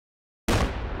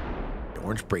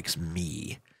Orange breaks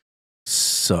me.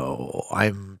 So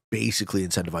I'm basically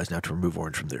incentivized now to remove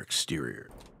orange from their exterior.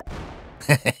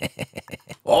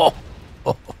 oh,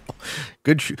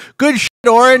 good shit,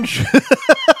 orange.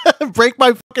 Break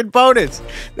my fucking opponents.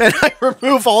 Then I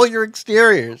remove all your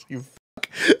exteriors. You fuck.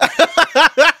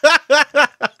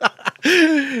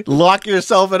 Lock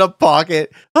yourself in a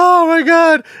pocket. Oh my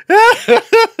god.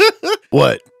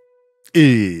 What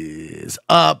is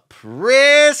up,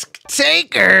 risk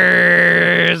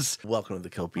takers? Welcome to the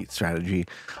Kill Pete strategy.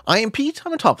 I am Pete.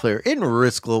 I'm a top player in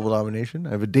Risk Global Domination. I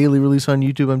have a daily release on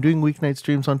YouTube. I'm doing weeknight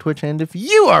streams on Twitch. And if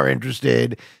you are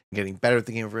interested in getting better at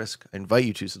the game of Risk, I invite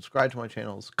you to subscribe to my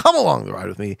channels. Come along the ride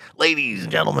with me. Ladies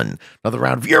and gentlemen, another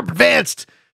round of Europe Advanced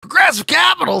Progressive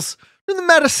Capitals in the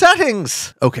meta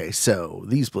settings. Okay, so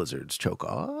these blizzards choke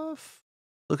off.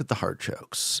 Look at the hard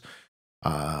chokes.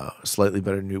 Slightly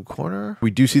better noob corner. We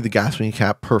do see the gasoline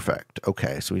cap. Perfect.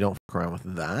 Okay, so we don't fuck around with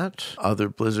that. Other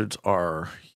blizzards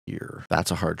are here. That's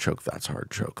a hard choke. That's a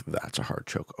hard choke. That's a hard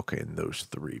choke. Okay, in those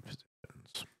three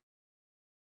positions.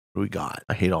 What do we got?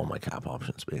 I hate all my cap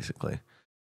options, basically.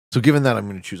 So given that, I'm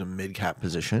going to choose a mid-cap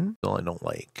position. Still, I don't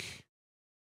like.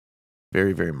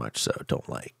 Very, very much so. Don't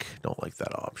like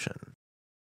that option.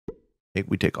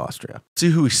 We take Austria. Let's see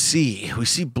who we see. We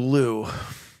see blue.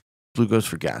 Blue goes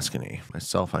for Gascony.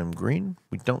 Myself, I'm green.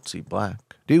 We don't see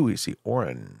black. Do we see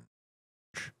orange?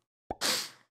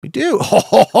 We do.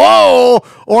 Oh,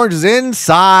 orange is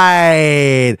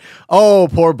inside. Oh,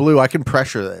 poor blue. I can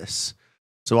pressure this.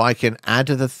 So I can add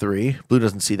to the 3. Blue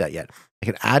doesn't see that yet. I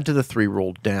can add to the 3,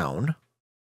 roll down.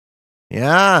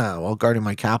 Yeah, while guarding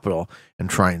my capital and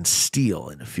try and steal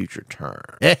in a future turn.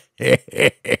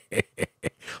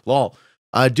 Lol.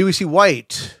 Do we see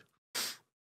white?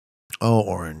 Oh,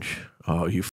 orange. Oh,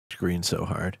 you f***ed green so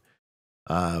hard.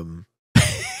 I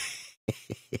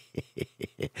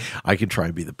can try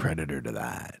and be the predator to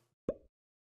that.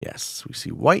 Yes, we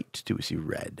see white. Do we see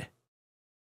red?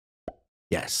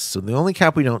 Yes, so the only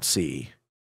cap we don't see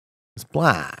is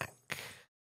black.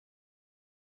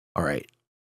 All right.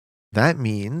 That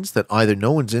means that either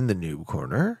no one's in the noob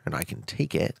corner, and I can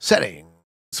take it. Settings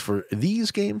for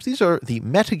these games. These are the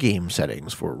metagame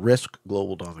settings for Risk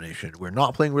Global Domination. We're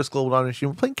not playing Risk Global Domination.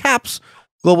 We're playing Caps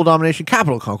Global Domination,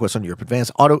 Capital Conquest on Europe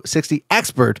Advanced, Auto 60,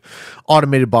 Expert,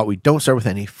 Automated Bot. We don't start with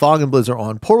any. Fog and Blizz are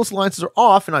on. Portals Alliances are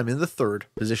off, and I'm in the 3rd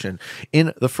position. In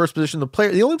the 1st position,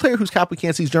 the only player whose cap we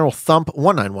can't see is General Thump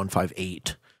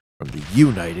 19158 from the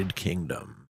United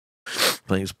Kingdom.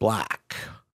 Playing as black.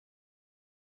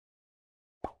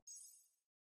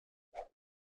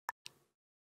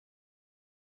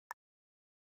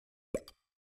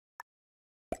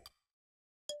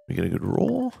 We get a good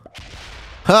roll.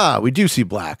 Ha, we do see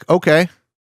black. Okay.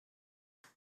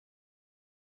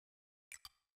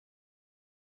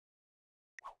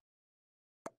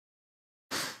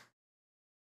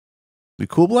 We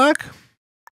cool black?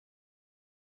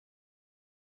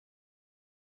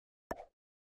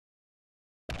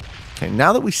 Okay,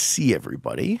 now that we see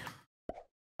everybody,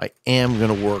 I am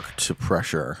going to work to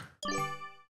pressure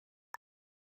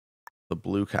the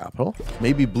blue capital.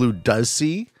 Maybe blue does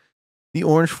see the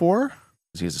orange 4,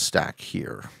 because he has a stack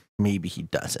here. Maybe he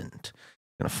doesn't.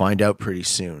 Gonna find out pretty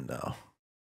soon, though.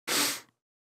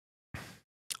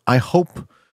 I hope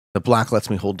the black lets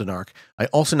me hold Dinark. I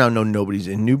also now know nobody's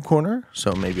in noob corner,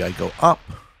 so maybe I go up.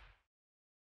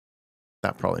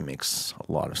 That probably makes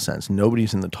a lot of sense.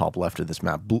 Nobody's in the top left of this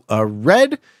map.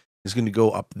 Red is going to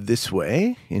go up this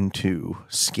way into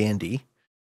Scandi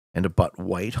and a butt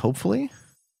white, hopefully.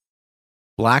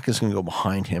 Black is going to go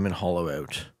behind him and hollow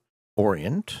out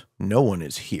Orient. No one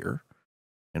is here.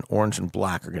 And orange and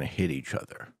black are going to hit each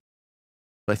other.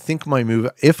 So I think my move,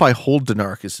 if I hold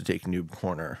Dinark, is to take noob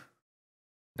corner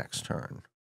next turn.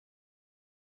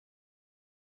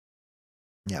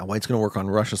 Yeah, white's going to work on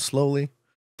Russia slowly.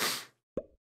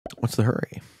 What's the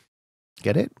hurry?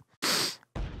 Get it?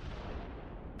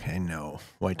 Okay, no.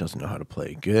 White doesn't know how to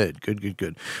play. Good. We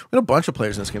got a bunch of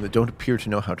players in this game that don't appear to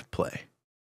know how to play.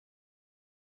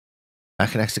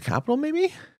 That connects to capital,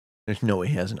 maybe? There's no way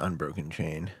he has an unbroken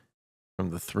chain from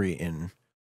the 3 in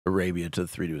Arabia to the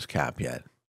 3 to his cap yet.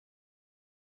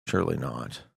 Surely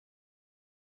not.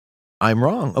 I'm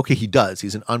wrong. Okay, he does.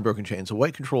 He's an unbroken chain. So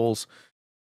white controls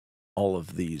all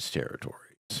of these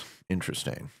territories.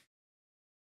 Interesting.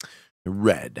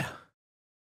 Red.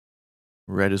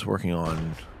 Red is working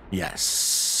on,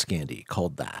 yes, Scandi.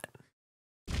 Called that.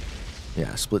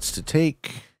 Yeah, splits to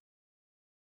take.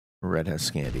 Red has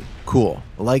Scandi. Cool.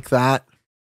 Like that.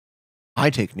 I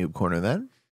take noob corner then.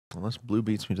 Unless blue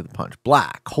beats me to the punch.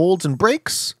 Black holds and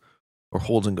breaks, or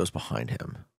holds and goes behind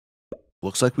him.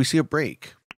 Looks like we see a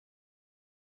break.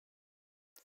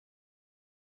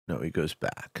 No, he goes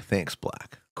back. Thanks,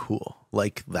 black. Cool.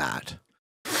 Like that.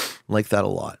 Like that a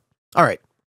lot. All right.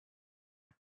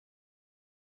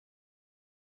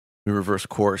 We reverse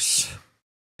course.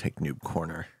 Take noob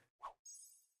corner.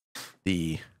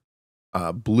 The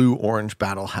blue-orange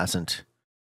battle hasn't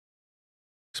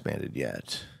expanded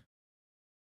yet.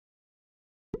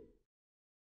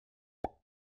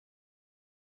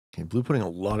 Okay, blue putting a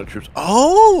lot of troops.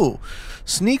 Oh!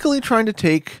 Sneakily trying to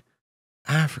take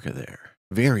Africa there.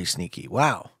 Very sneaky.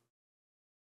 Wow.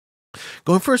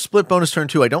 Going for a split bonus turn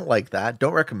 2. I don't like that.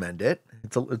 Don't recommend it.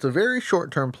 It's a very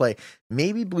short-term play.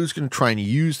 Maybe blue's going to try and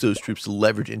use those troops to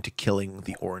leverage into killing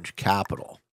the orange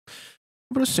capital.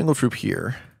 Put a single troop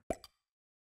here.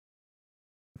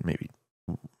 Maybe.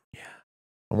 Yeah.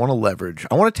 I want to leverage.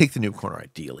 I want to take the noob corner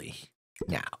ideally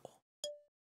now.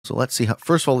 So let's see how.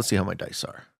 First of all, let's see how my dice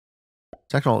are.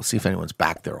 Second of all, let's see if anyone's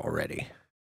back there already.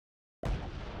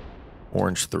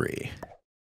 Orange 3.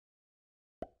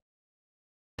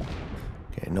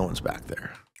 Okay, no one's back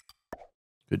there.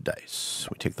 Good dice.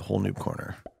 We take the whole noob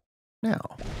corner.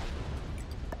 Now.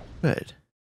 Good.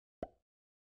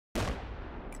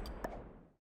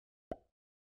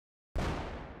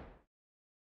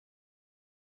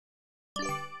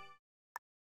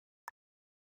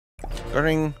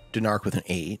 Starting Dinark with an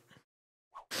 8.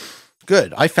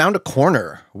 Good. I found a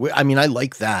corner. I mean, I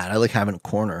like that. I like having a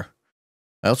corner.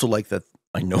 I also like that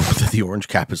I know that the orange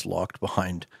cap is locked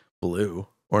behind blue.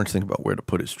 Orange think about where to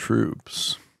put his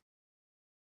troops.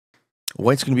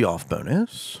 White's going to be off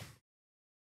bonus.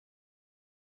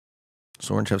 Does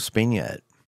orange have Spain yet?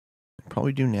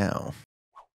 Probably do now.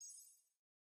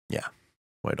 Yeah.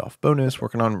 White off bonus.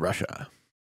 Working on Russia.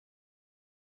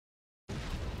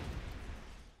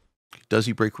 Does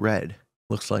he break red?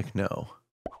 Looks like no.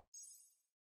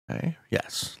 Okay.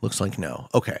 Yes. Looks like no.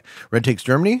 Okay. Red takes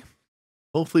Germany.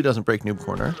 Hopefully doesn't break noob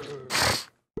corner.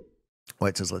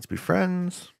 White says, let's be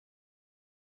friends.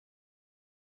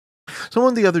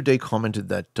 Someone the other day commented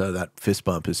that that fist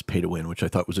bump is pay to win, which I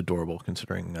thought was adorable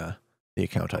considering the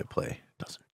account I play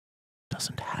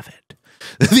doesn't have it.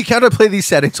 The account I play these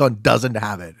settings on doesn't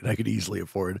have it, and I could easily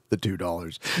afford the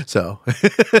 $2. So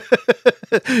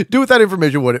do with that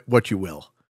information what you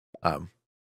will.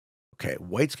 Okay,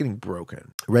 white's getting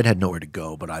broken. Red had nowhere to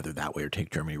go, but either that way or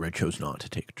take Germany. Red chose not to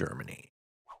take Germany.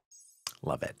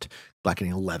 Love it. Black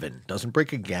getting 11. Doesn't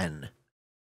break again.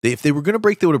 If they were going to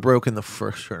break, they would have broken the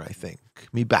first turn, I think.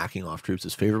 Me backing off troops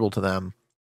is favorable to them.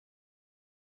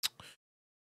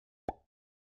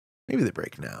 Maybe they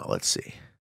break now. Let's see.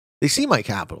 They see my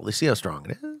capital. They see how strong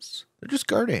it is. They're just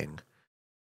guarding.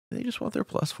 They just want their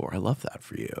 +4. I love that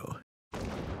for you.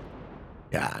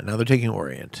 Yeah, now they're taking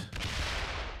Orient.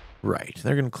 Right.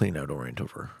 They're going to clean out Orient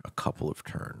over a couple of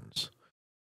turns.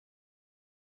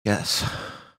 Yes.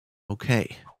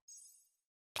 Okay.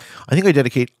 I think I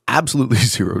dedicate absolutely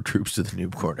 0 troops to the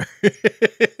noob corner.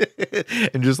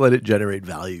 And just let it generate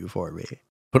value for me.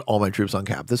 Put all my troops on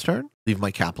cap this turn. Leave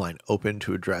my cap line open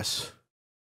to address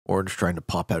orange trying to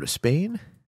pop out of Spain.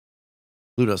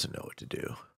 Blue doesn't know what to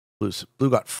do. Blue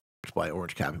got f***ed by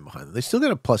orange capping behind them. They still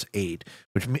get a +8,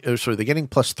 which sorry, they're getting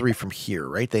 +3 from here,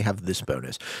 right? They have this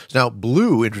bonus. So now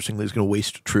blue, interestingly, is going to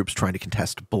waste troops trying to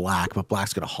contest black, but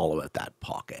black's going to hollow out that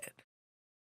pocket.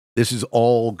 This is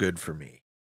all good for me.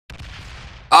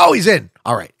 Oh, he's in.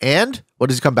 All right. And what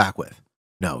does he come back with?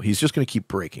 No, he's just going to keep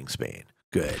breaking Spain.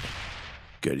 Good.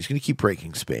 Good. He's going to keep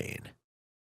breaking Spain.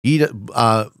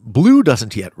 Blue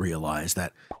doesn't yet realize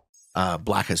that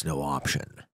black has no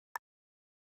option.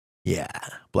 Yeah,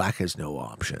 black has no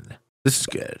option. This is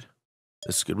good.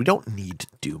 This is good. We don't need to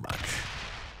do much,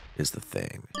 is the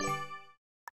thing.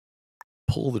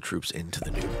 Pull the troops into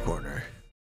the noob corner.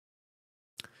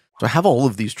 So I have all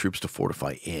of these troops to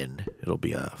fortify in. It'll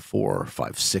be a 4,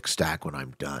 5, 6 stack when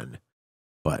I'm done.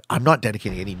 But I'm not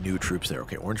dedicating any new troops there.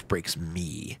 Okay, orange breaks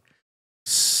me.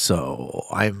 So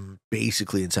I'm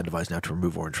basically incentivized now to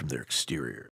remove orange from their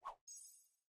exterior.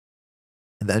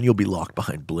 And then you'll be locked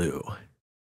behind blue.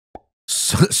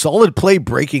 Solid play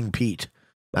breaking Pete.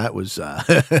 That was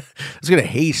it's going to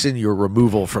hasten your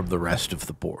removal from the rest of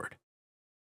the board.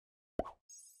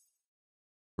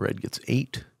 Red gets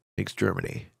 8, takes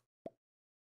Germany.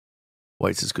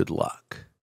 White says good luck.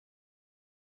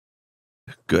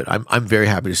 Good. I'm very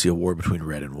happy to see a war between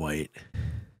red and white.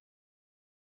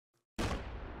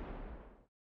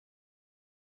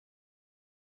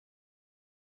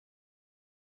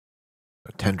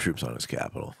 10 troops on his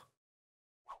capital.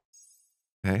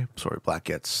 Okay, sorry, black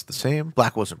gets the same.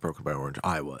 Black wasn't broken by orange.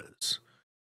 I was.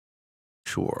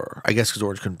 Sure. I guess because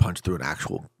orange couldn't punch through an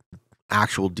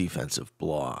actual defensive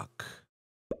block.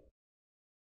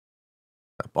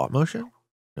 That bot motion?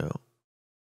 No.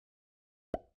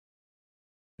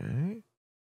 Okay.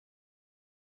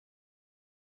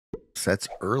 Sets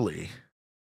early.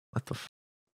 What the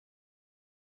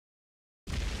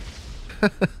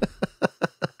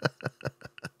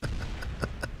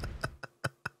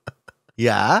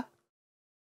Yeah.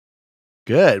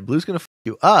 Good. Blue's going to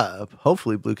you up.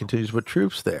 Hopefully blue continues to put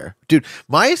troops there. Dude,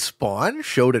 my spawn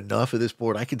showed enough of this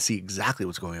board. I can see exactly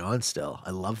what's going on still.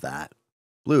 I love that.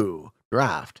 Blue.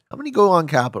 Draft. How many go on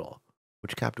capital?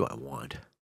 Which cap do I want?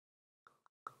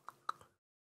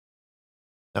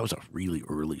 That was a really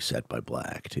early set by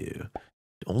black, too.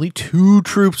 Only 2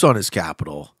 troops on his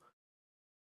capital.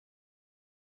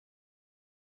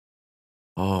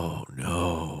 Oh,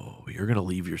 no. You're going to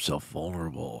leave yourself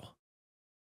vulnerable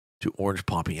to orange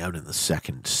popping out in the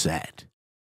second set.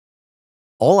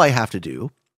 All I have to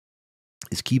do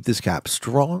is keep this cap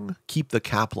strong, keep the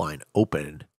cap line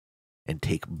open, and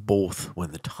take both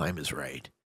when the time is right.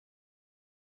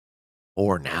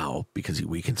 Or now, because he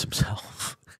weakens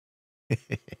himself.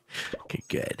 Okay,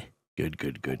 good. Good.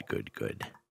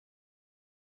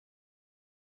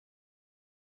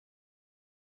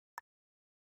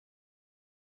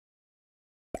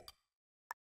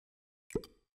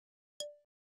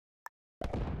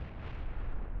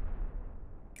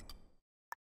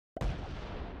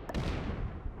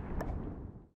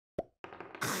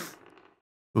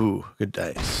 Ooh, good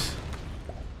dice.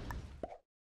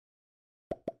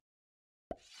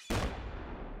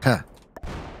 Huh.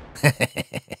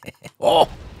 Oh.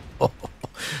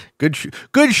 Good shit,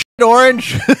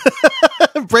 Orange.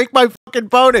 Break my fucking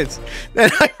bonus. Then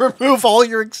I remove all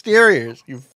your exteriors.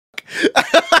 You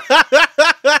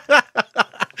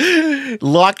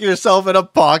lock yourself in a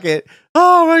pocket.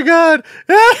 Oh my god.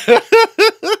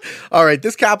 All right,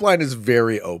 this cap line is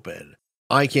very open.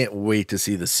 I can't wait to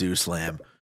see the Sioux Slam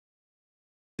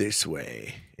this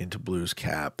way into Blue's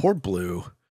cap. Poor Blue.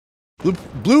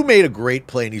 Blue made a great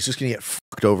play, and he's just going to get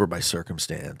fucked over by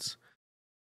circumstance.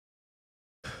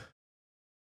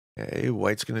 Okay,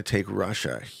 White's going to take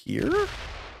Russia here.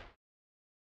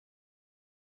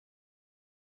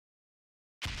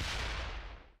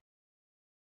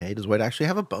 Okay, does White actually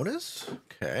have a bonus?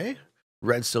 Okay.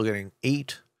 Red's still getting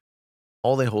 8.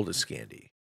 All they hold is Scandi.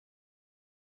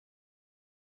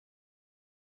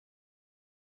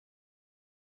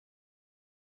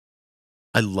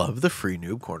 I love the free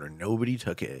noob corner. Nobody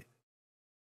took it.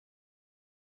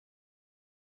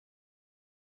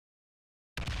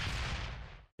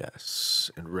 Yes,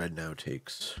 and Red now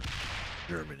takes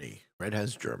Germany. Red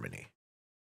has Germany.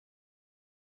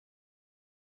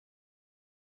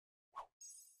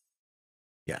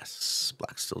 Yes,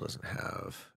 Black still doesn't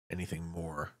have anything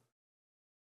more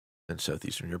than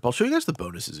Southeastern Europe. I'll show you guys the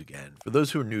bonuses again. For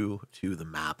those who are new to the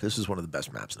map, this is one of the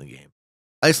best maps in the game.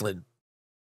 Iceland,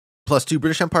 +2,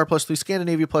 British Empire +3,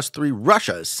 Scandinavia +3,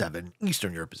 Russia is 7,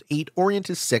 Eastern Europe is 8, Orient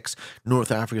is 6,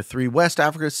 North Africa 3, West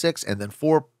Africa is 6, and then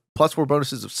 +4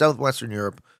 bonuses of Southwestern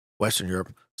Europe, Western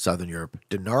Europe, Southern Europe,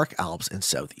 Dinaric Alps, and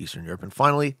Southeastern Europe. And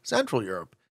finally, Central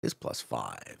Europe is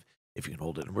 +5, if you can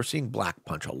hold it. And we're seeing black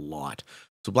punch a lot.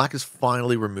 So black is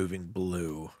finally removing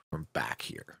blue from back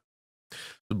here.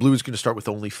 The blue is going to start with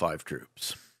only 5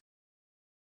 troops.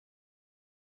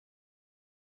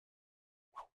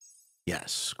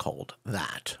 Yes, called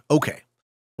that. Okay.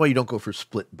 Well, you don't go for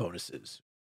split bonuses.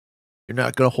 You're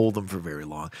not going to hold them for very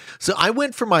long. So I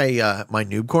went for my my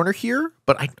noob corner here,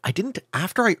 but I didn't,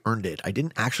 after I earned it, I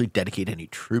didn't actually dedicate any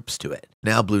troops to it.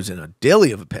 Now Blue's in a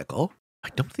dilly of a pickle. I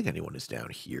don't think anyone is down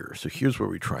here. So here's where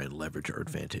we try and leverage our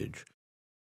advantage.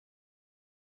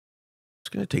 It's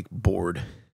going to take board.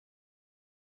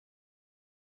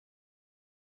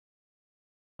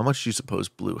 How much do you suppose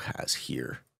Blue has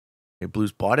here? Okay,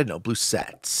 Blue's bought it. No, Blue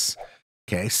sets.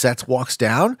 Okay, sets, walks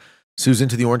down. Sue's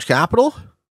into the orange capital.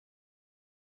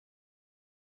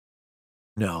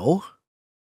 No.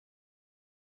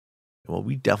 Well,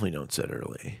 we definitely don't set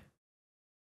early.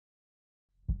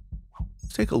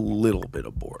 Let's take a little bit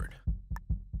of board.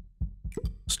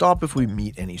 Stop if we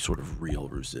meet any sort of real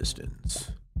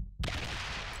resistance.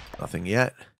 Nothing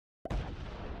yet.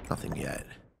 Nothing yet.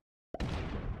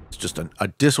 It's just a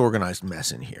disorganized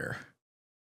mess in here.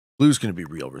 Blue's going to be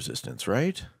real resistance,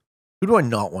 right? Who do I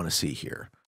not want to see here?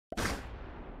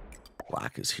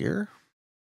 Black is here.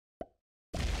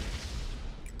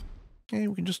 Okay,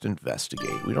 we can just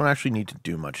investigate. We don't actually need to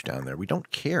do much down there. We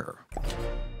don't care.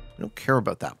 We don't care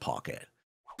about that pocket.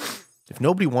 If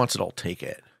nobody wants it, I'll take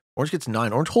it. Orange gets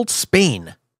 9. Orange holds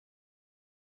Spain.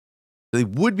 They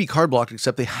would be card blocked,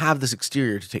 except they have this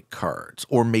exterior to take cards.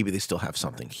 Or maybe they still have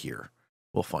something here.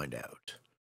 We'll find out.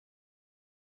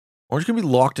 Orange can be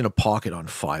locked in a pocket on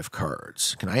 5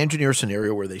 cards. Can I engineer a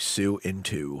scenario where they sue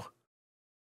into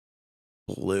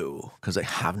blue because I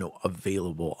have no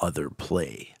available other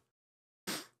play.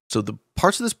 So the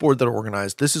parts of this board that are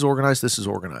organized, this is organized, this is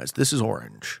organized, this is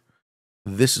orange.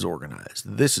 This is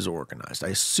organized, this is organized. I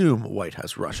assume white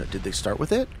has Russia. Did they start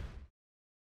with it?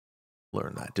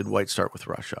 Learn that. Did white start with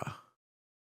Russia?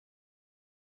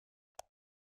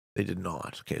 They did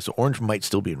not. Okay, so orange might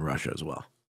still be in Russia as well.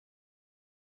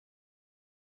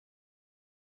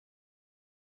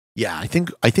 Yeah, I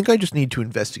think I just need to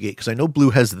investigate because I know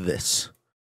blue has this.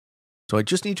 So I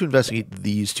just need to investigate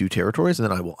these two territories and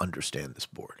then I will understand this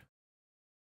board.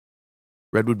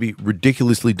 Red would be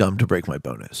ridiculously dumb to break my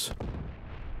bonus.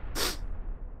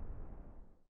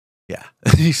 Yeah,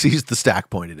 he sees the stack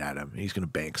pointed at him. He's going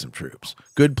to bank some troops.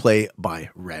 Good play by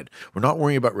red. We're not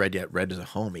worrying about red yet. Red is a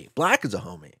homie. Black is a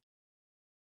homie.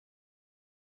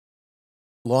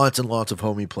 Lots and lots of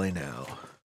homie play now.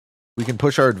 We can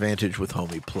push our advantage with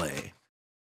homie play.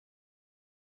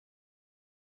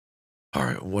 All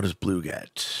right, what does blue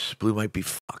get? Blue might be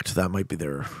fucked. That might be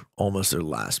almost their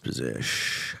last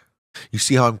position. You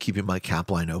see how I'm keeping my cap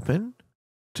line open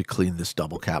to clean this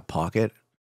double cap pocket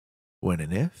when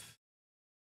and if.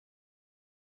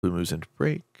 Blue moves into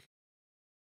break.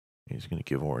 He's going to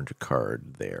give orange a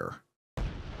card there.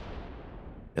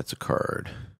 That's a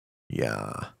card.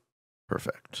 Yeah.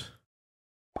 Perfect.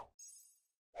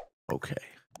 Okay.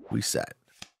 We set.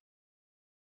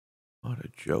 What a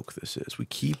joke this is. We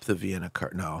keep the Vienna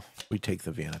card. No, we take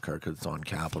the Vienna card because it's on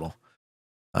capital.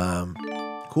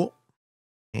 Cool.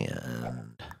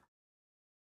 And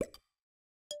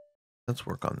let's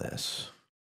work on this.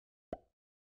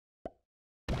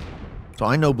 So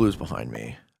I know blue's behind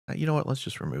me. You know what? Let's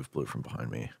just remove blue from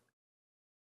behind me.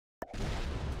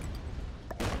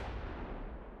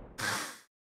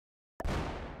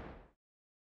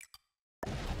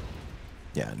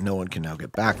 Yeah, no one can now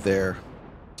get back there.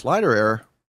 Slider error.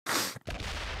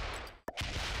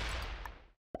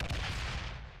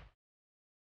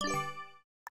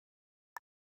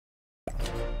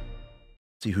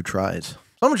 See who tries.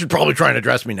 Someone should probably try and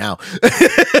address me now.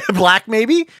 Black,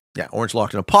 maybe? Yeah, orange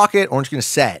locked in a pocket. Orange going to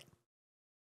set.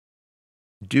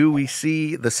 Do we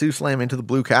see the Sioux Slam into the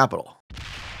blue capital?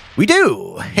 We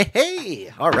do.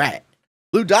 Hey, all right.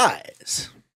 Blue dies.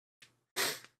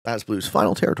 That's blue's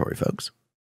final territory, folks.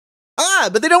 Ah,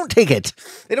 but they don't take it.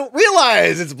 They don't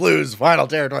realize it's blue's final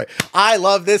territory. I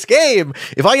love this game.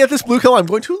 If I get this blue kill, I'm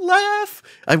going to laugh.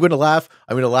 I'm going to laugh.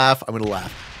 I'm going to laugh. I'm going to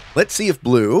laugh. Let's see if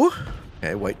blue...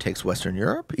 Okay, white takes Western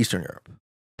Europe, Eastern Europe.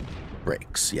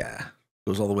 Breaks, yeah.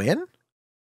 Goes all the way in?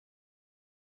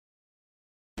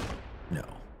 No.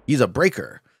 He's a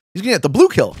breaker. He's gonna get the blue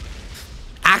kill.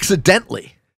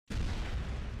 Accidentally.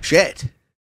 Shit.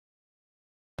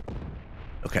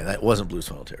 Okay, that wasn't blue's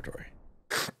final territory.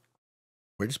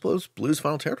 Where do you suppose blue's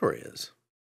final territory is?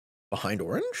 Behind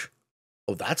orange?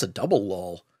 Oh, that's a double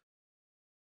lol.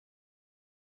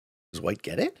 Does white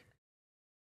get it?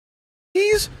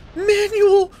 He's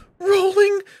manual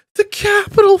rolling the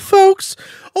capital, folks.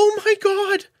 Oh my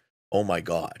god. Oh my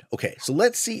god. Okay, so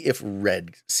let's see if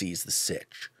red sees the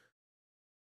sitch.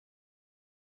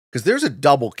 Because there's a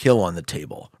double kill on the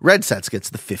table. Red sets gets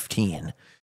the 15.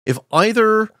 If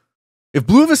blue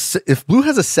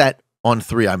has a set on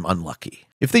 3, I'm unlucky.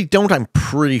 If they don't, I'm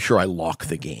pretty sure I lock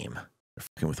the game. They're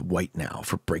fucking with white now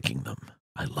for breaking them.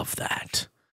 I love that.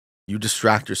 You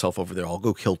distract yourself over there. I'll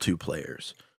go kill 2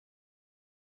 players.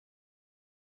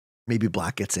 Maybe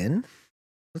black gets in.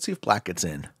 Let's see if black gets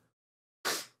in.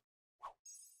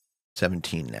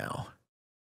 17 now.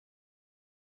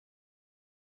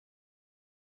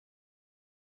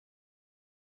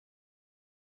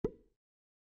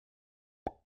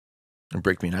 And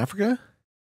break me in Africa?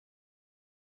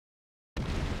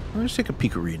 Let's take a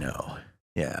Picorino.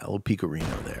 Yeah, a little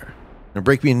Picorino there. And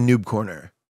break me in noob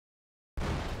corner.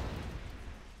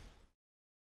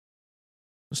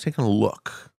 Let's take a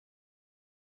look.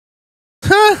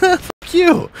 Fuck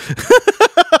you.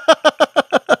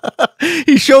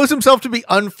 He shows himself to be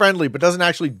unfriendly, but doesn't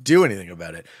actually do anything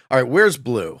about it. All right, where's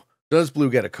blue? Does blue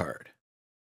get a card?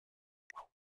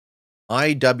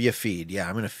 IW feed. Yeah,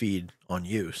 I'm going to feed on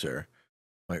you, sir.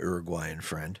 My Uruguayan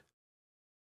friend.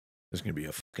 There's going to be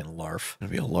a fucking larf. Going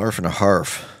to be a larf and a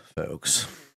harf, folks.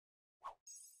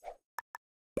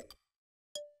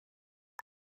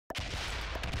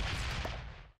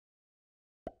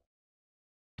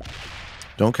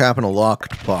 Don't cap in a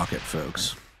locked pocket,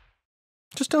 folks.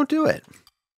 Just don't do it.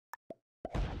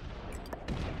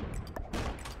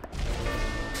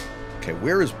 Okay,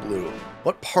 where is blue?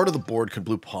 What part of the board could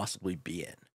blue possibly be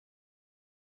in?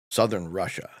 Southern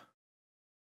Russia.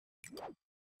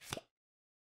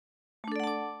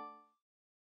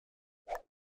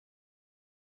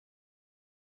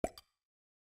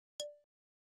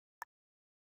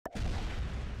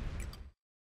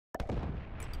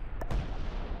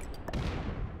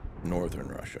 Northern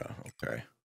Russia. Okay.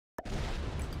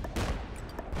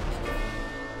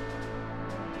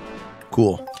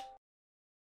 Cool.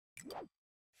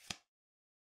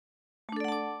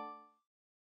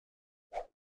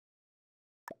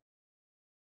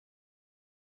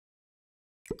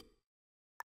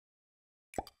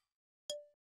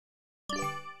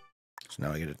 So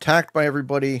now I get attacked by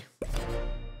everybody.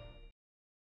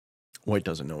 White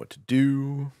doesn't know what to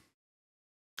do.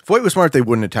 If White was smart, they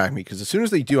wouldn't attack me, because as soon as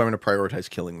they do, I'm going to prioritize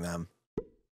killing them. I'm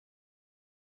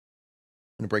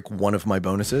going to break one of my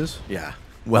bonuses. Yeah.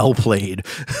 Well played.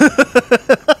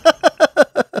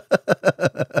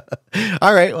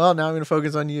 All right. Well, now I'm going to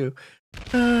focus on you.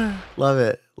 Love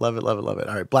it. Love it, love it, love it.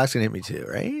 All right. Black's going to hit me too,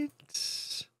 right?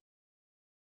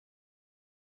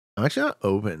 I'm actually not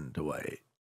open to white.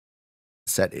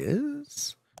 Set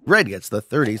is? Red gets the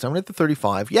 30, so I'm going to hit the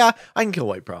 35. Yeah, I can kill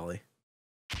white probably.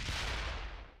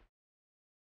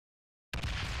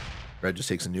 Red just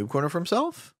takes a noob corner for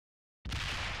himself.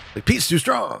 Like, peace too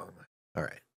strong. All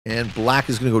right. And black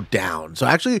is going to go down. So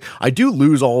actually, I do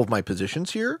lose all of my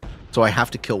positions here. So I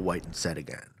have to kill white and set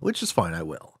again, which is fine. I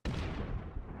will.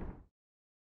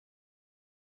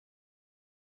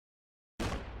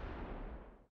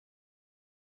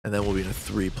 And then we'll be in a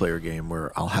 3-player game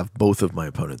where I'll have both of my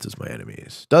opponents as my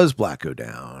enemies. Does black go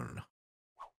down?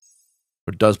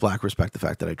 Or does black respect the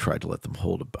fact that I tried to let them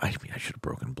hold a... I mean, I should have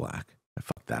broken black. I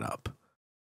fucked that up.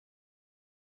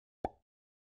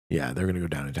 Yeah, they're going to go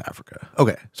down into Africa.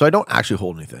 Okay, so I don't actually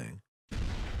hold anything.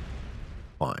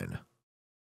 Fine.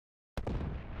 But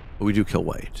we do kill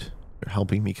white. They're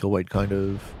helping me kill white, kind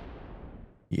of.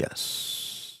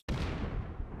 Yes.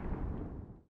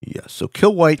 Yes, so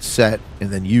kill white, set, and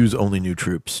then use only new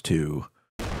troops to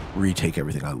retake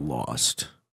everything I lost.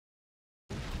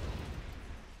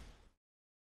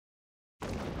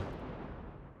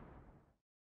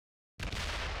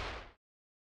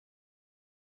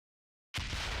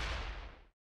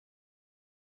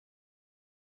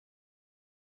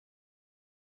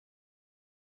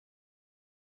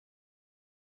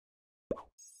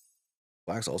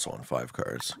 Black's also on 5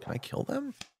 cards. Can I kill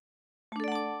them?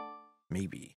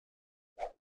 Maybe.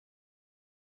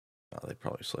 Oh, they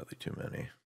probably slightly too many.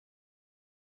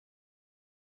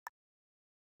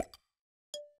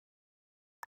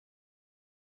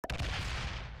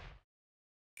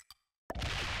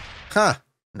 Huh.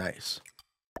 Nice.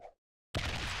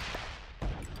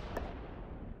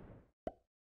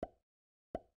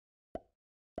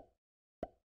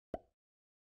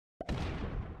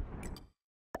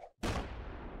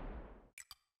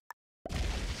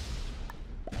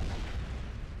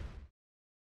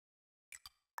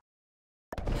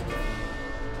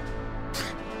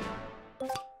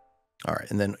 All right,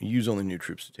 and then use only new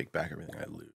troops to take back everything I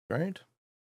lose, right?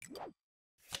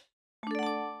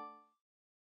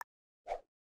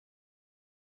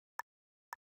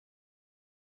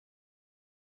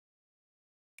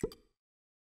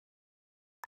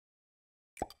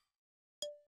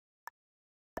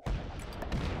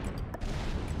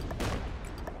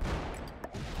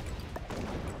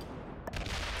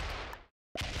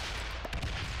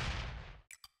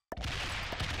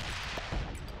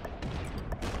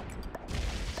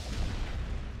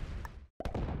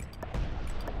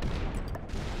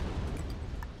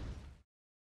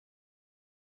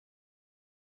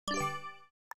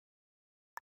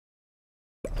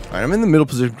 All right, I'm in the middle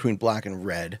position between black and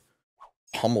red.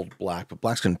 Pummeled black, but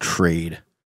black's going to trade.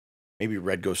 Maybe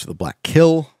red goes to the black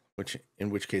kill, in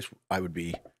which case I would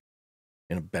be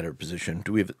in a better position.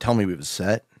 Do we have? Tell me we have a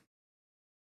set.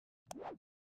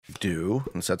 We do,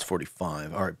 and the set's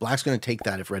 45. All right, black's going to take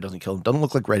that if red doesn't kill him. Doesn't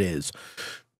look like red is.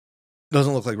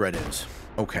 Doesn't look like red is.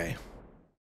 Okay.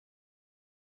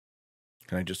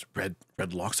 Can I just red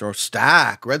locks our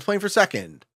stack? Red's playing for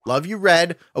second. Love you,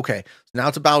 red. Okay, so now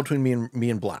it's a battle between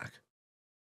me and black.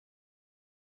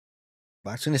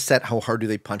 Black's going to set how hard do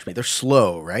they punch me. They're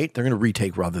slow, right? They're going to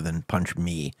retake rather than punch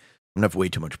me. I'm going to have way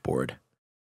too much board.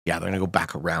 Yeah, they're going to go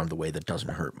back around the way that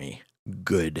doesn't hurt me.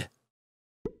 Good.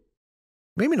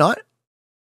 Maybe not.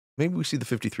 Maybe we see the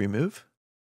 53 move.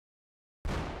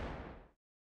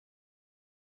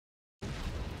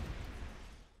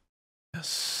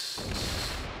 Yes.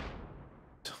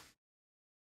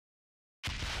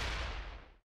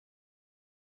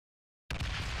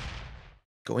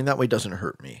 Going that way doesn't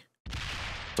hurt me.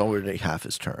 It's already half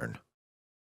his turn.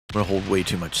 I'm going to hold way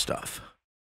too much stuff.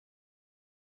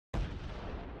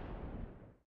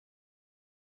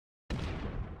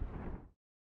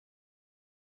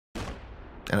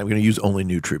 And I'm going to use only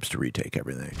new troops to retake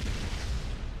everything.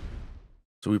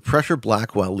 So we pressure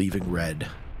black while leaving red.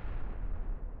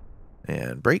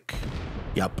 And break.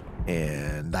 Yup.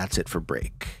 And that's it for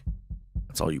break.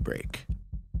 That's all you break.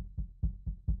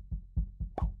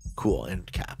 Cool,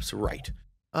 end caps, right.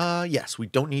 Yes, we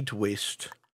don't need to waste...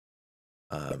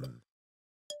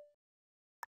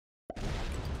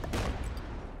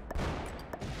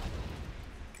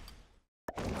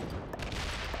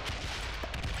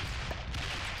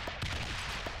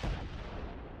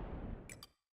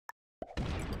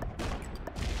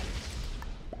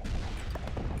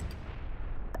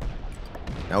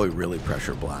 Now we really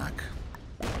pressure black.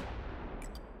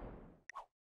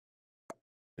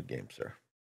 Good game, sir.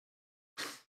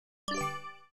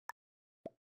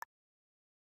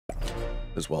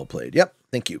 As well played. Yep,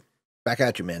 thank you. Back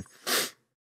at you, man.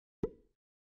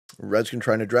 Red's can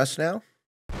try and address now.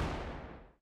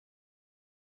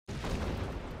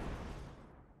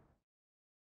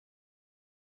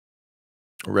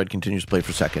 Red continues to play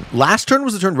for second. Last turn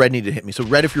was the turn Red needed to hit me. So,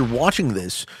 Red, if you're watching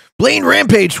this, Blaine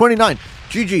Rampage 29.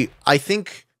 GG. I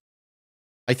think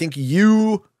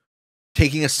you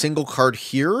taking a single card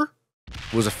here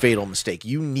was a fatal mistake.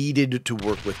 You needed to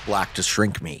work with black to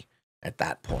shrink me at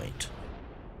that point.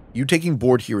 You taking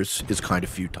board here is kind of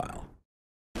futile.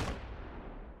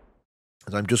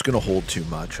 And I'm just going to hold too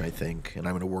much, I think. And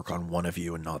I'm going to work on one of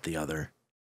you and not the other.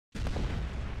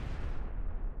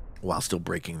 While still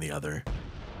breaking the other.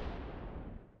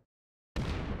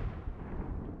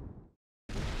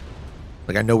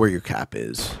 Like, I know where your cap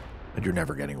is, and you're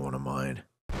never getting one of mine.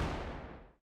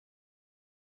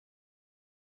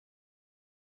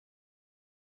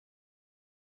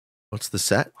 What's the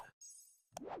set?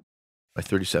 My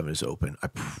 37 is open. I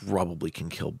probably can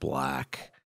kill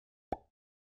black.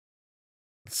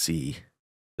 Let's see.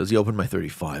 Does he open my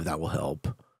 35? That will help.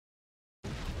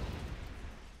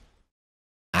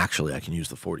 Actually, I can use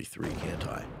the 43, can't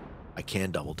I? I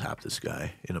can double tap this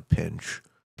guy in a pinch.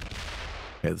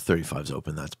 Okay, the 35's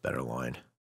open. That's better line.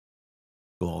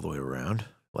 Go all the way around.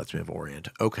 Lets me have orient.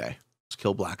 Okay. Let's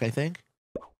kill black, I think.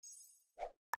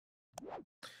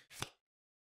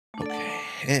 Okay.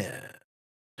 And...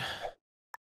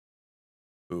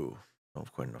 Ooh. Don't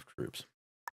have quite enough troops.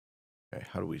 Okay,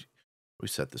 how do we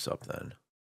set this up then?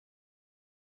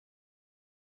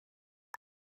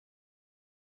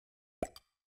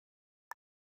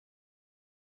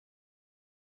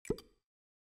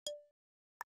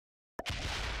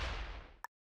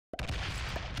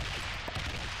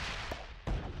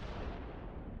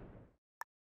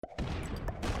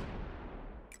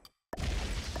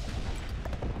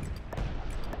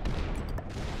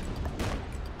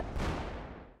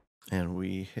 And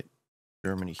we hit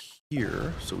Germany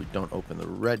here, so we don't open the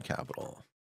red capital.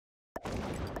 All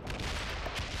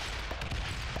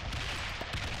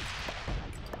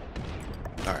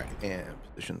right, and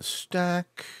position the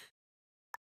stack.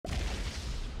 Get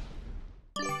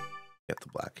the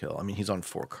black hill. I mean, he's on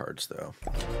 4 cards, though.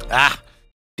 Ah!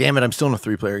 Damn it, I'm still in a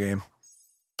 3-player game.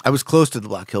 I was close to the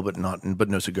black hill, but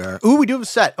no cigar. Ooh, we do have a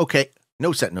set. Okay.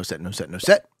 No set, no set, no set, no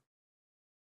set.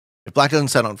 If black doesn't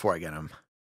set on 4, I get him.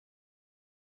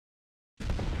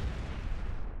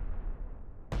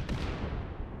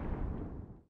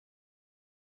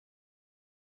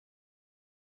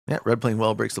 Yeah, red playing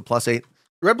well breaks the +8.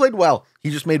 Red played well. He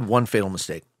just made one fatal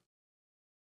mistake.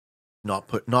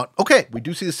 Okay, we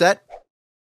do see the set.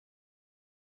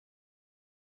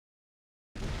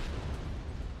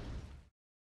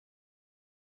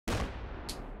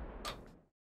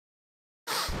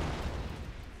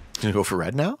 Gonna go for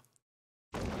red now?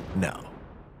 No.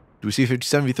 Do we see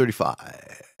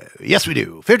 57v35? Yes, we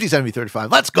do. 57v35.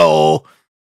 Let's go.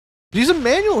 He's a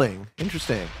manualing.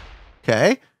 Interesting.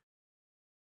 Okay.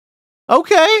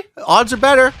 Okay. Odds are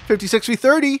better.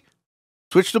 56v30.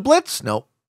 Switch to blitz. Nope.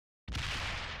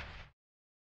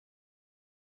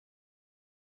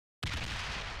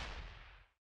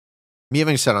 Me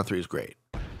having a set on 3 is great.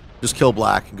 Just kill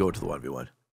black and go to the 1v1.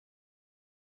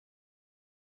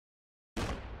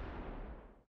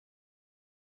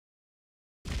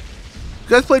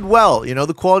 You guys played well. You know,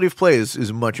 the quality of play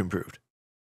is much improved.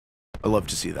 I love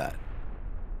to see that.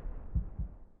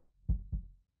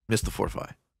 Missed the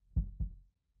fortify.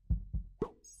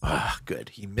 Ah, good.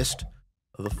 He missed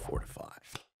the fortify.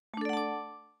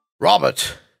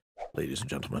 Robert, ladies and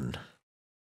gentlemen,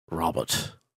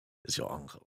 Robert is your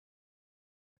uncle.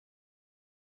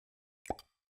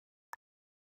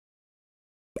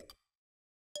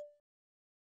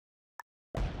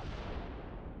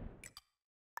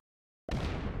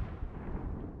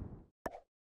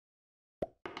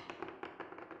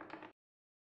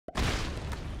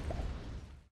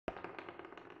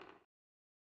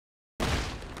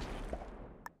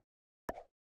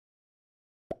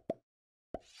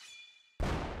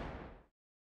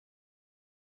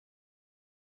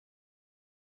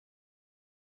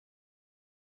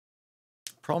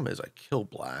 Problem is, I kill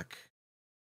black.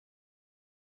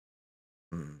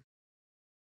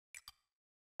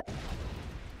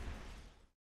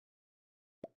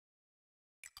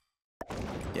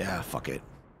 Yeah, fuck it.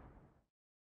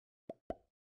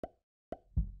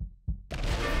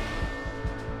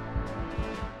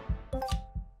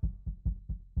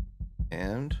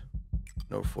 And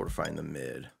no fortifying the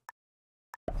mid.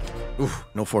 Oof,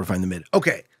 no fortifying the mid.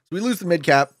 Okay, so we lose the mid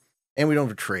cap, and we don't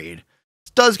have a trade.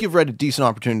 This does give red a decent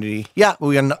opportunity. Yeah, but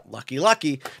we got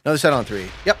lucky. Another set on 3.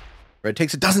 Yep. Red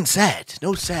takes it. Doesn't set.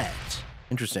 No set.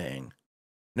 Interesting.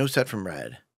 No set from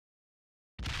red.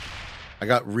 I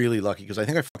got really lucky because I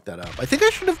think I fucked that up. I think I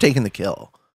should have taken the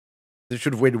kill. I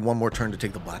should have waited one more turn to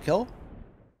take the black kill.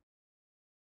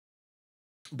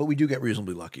 But we do get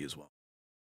reasonably lucky as well.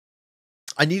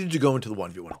 I needed to go into the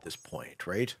 1v1 at this point,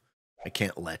 right? I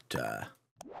can't let...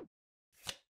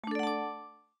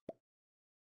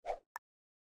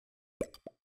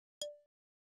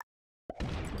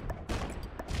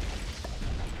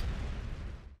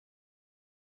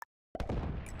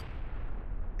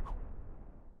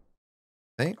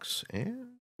 Thanks,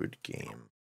 and good game.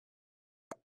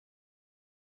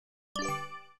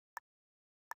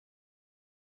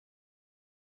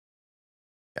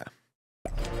 Yeah.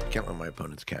 Can't let my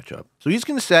opponents catch up. So he's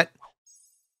going to set.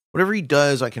 Whatever he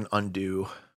does, I can undo.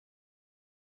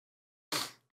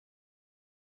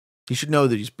 He should know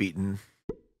that he's beaten.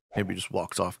 Maybe he just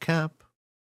walks off cap.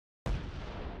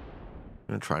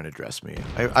 Gonna try and address me.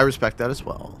 I respect that as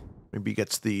well. Maybe he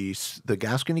gets the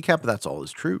Gascony cap, but that's all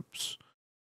his troops.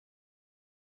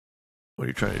 What are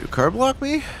you trying to do? Card block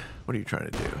me? What are you trying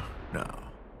to do? No.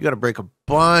 You gotta break a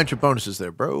bunch of bonuses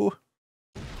there, bro.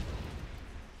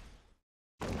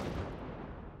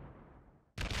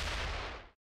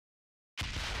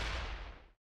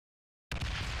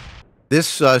 This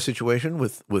situation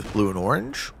with blue and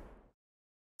orange,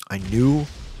 I knew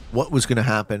what was going to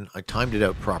happen. I timed it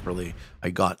out properly.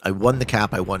 I won the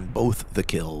cap. I won both the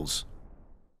kills.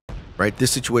 Right?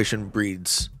 This situation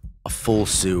breeds a full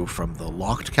sue from the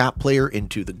locked cap player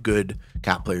into the good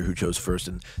cap player who chose first.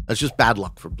 And that's just bad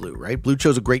luck for blue, right? Blue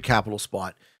chose a great capital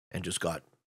spot and just got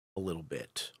a little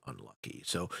bit unlucky.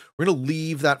 So we're going to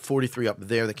leave that 43 up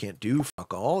there. They can't do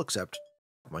fuck all except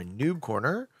my noob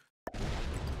corner.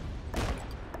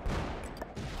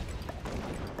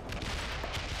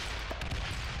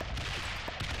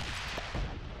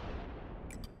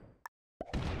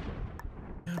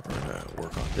 We're going to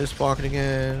work on this pocket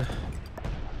again.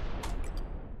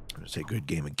 I'm going to say good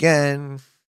game again.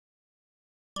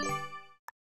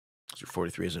 Your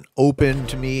 43 isn't open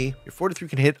to me. Your 43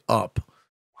 can hit up.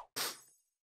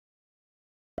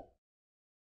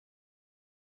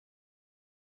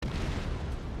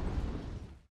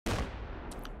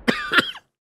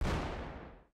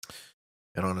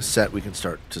 And on a set, we can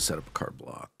start to set up a card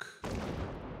block.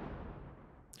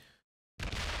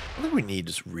 I think we need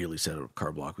to really set up a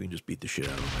card block. We can just beat the shit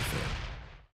out of them, I think.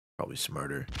 Probably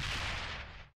smarter.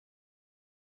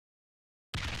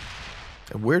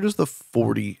 And where does the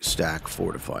 40 stack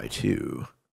fortify to?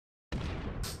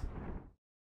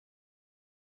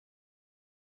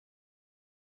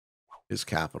 His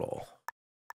capital.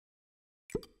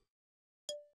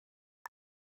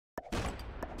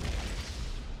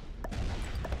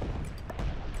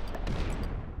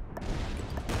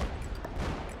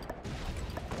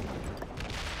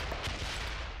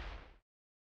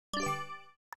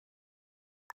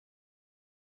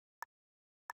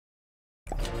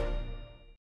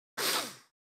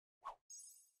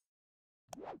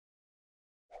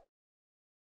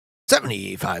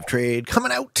 $75 trade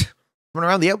coming out. Coming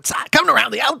around the outside. Coming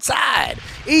around the outside.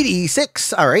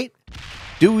 86. All right.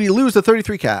 Do we lose the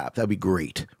 33 cap? That'd be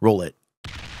great. Roll it.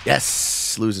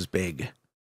 Yes. Loses big.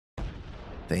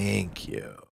 Thank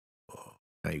you.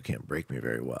 Now you can't break me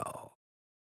very well.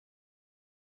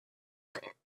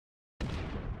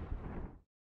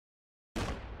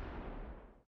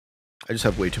 I just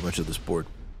have way too much of this board.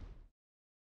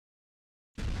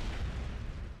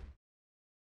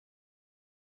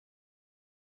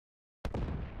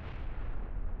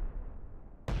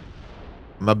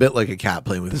 I'm a bit like a cat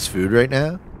playing with his food right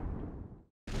now.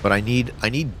 But I need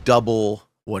double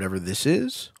whatever this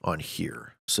is on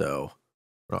here. So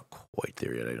we're not quite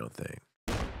there yet, I don't think.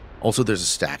 Also, there's a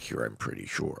stack here, I'm pretty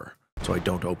sure. So I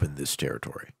don't open this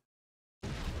territory.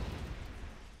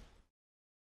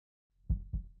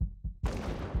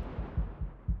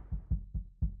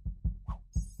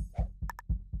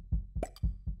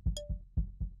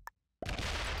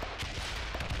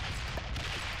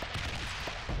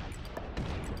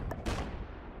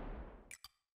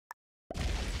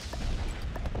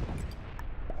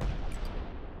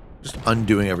 Just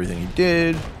undoing everything he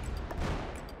did.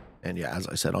 And yeah, as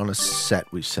I said, on a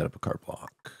set, we set up a card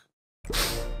block.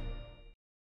 It's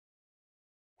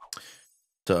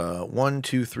a 1,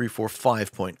 2, 3, 4,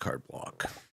 5-point card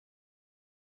block.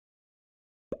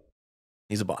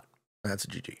 He's a bot. That's a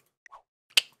GG.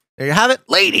 There you have it,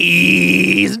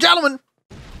 ladies and gentlemen.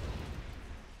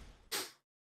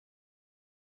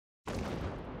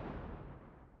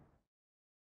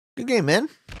 Good game, man.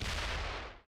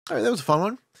 All right, that was a fun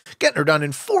one. Getting her done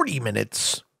in 40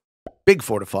 minutes. Big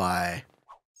Fortify.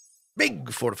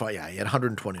 Big Fortify. Yeah, he had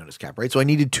 120 on his cap, right? So I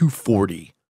needed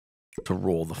 240 to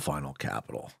roll the final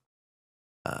capital.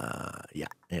 Yeah,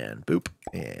 and boop.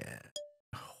 And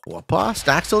whoopah.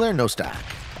 Stack still there? No stack.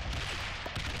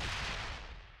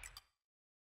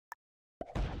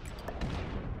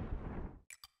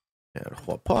 And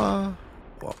whoopah.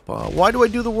 Whoopah. Why do I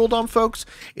do the World Dom, folks?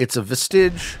 It's a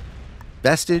vestige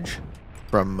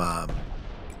from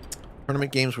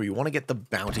tournament games where you want to get the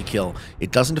bounty kill.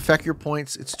 It doesn't affect your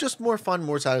points. It's just more fun,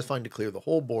 more satisfying to clear the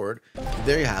whole board.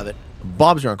 There you have it.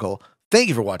 Bob's your uncle. Thank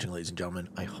you for watching, ladies and gentlemen.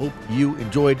 I hope you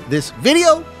enjoyed this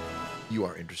video. You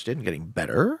are interested in getting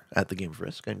better at the game of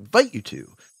Risk. I invite you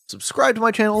to subscribe to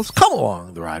my channels. Come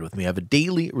along the ride with me. I have a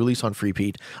daily release on Free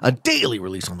Pete, a daily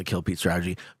release on the Kill Pete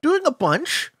strategy, doing a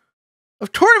bunch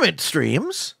of tournament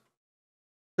streams.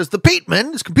 Because the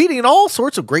Peteman is competing in all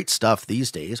sorts of great stuff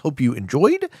these days. Hope you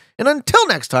enjoyed. And until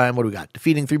next time, what do we got?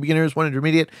 Defeating 3 beginners, 1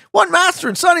 intermediate, 1 master,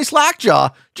 and Sonny Slackjaw.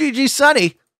 GG,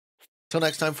 Sonny. Until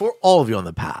next time, for all of you on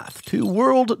the path to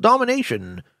world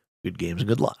domination, good games and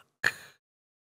good luck.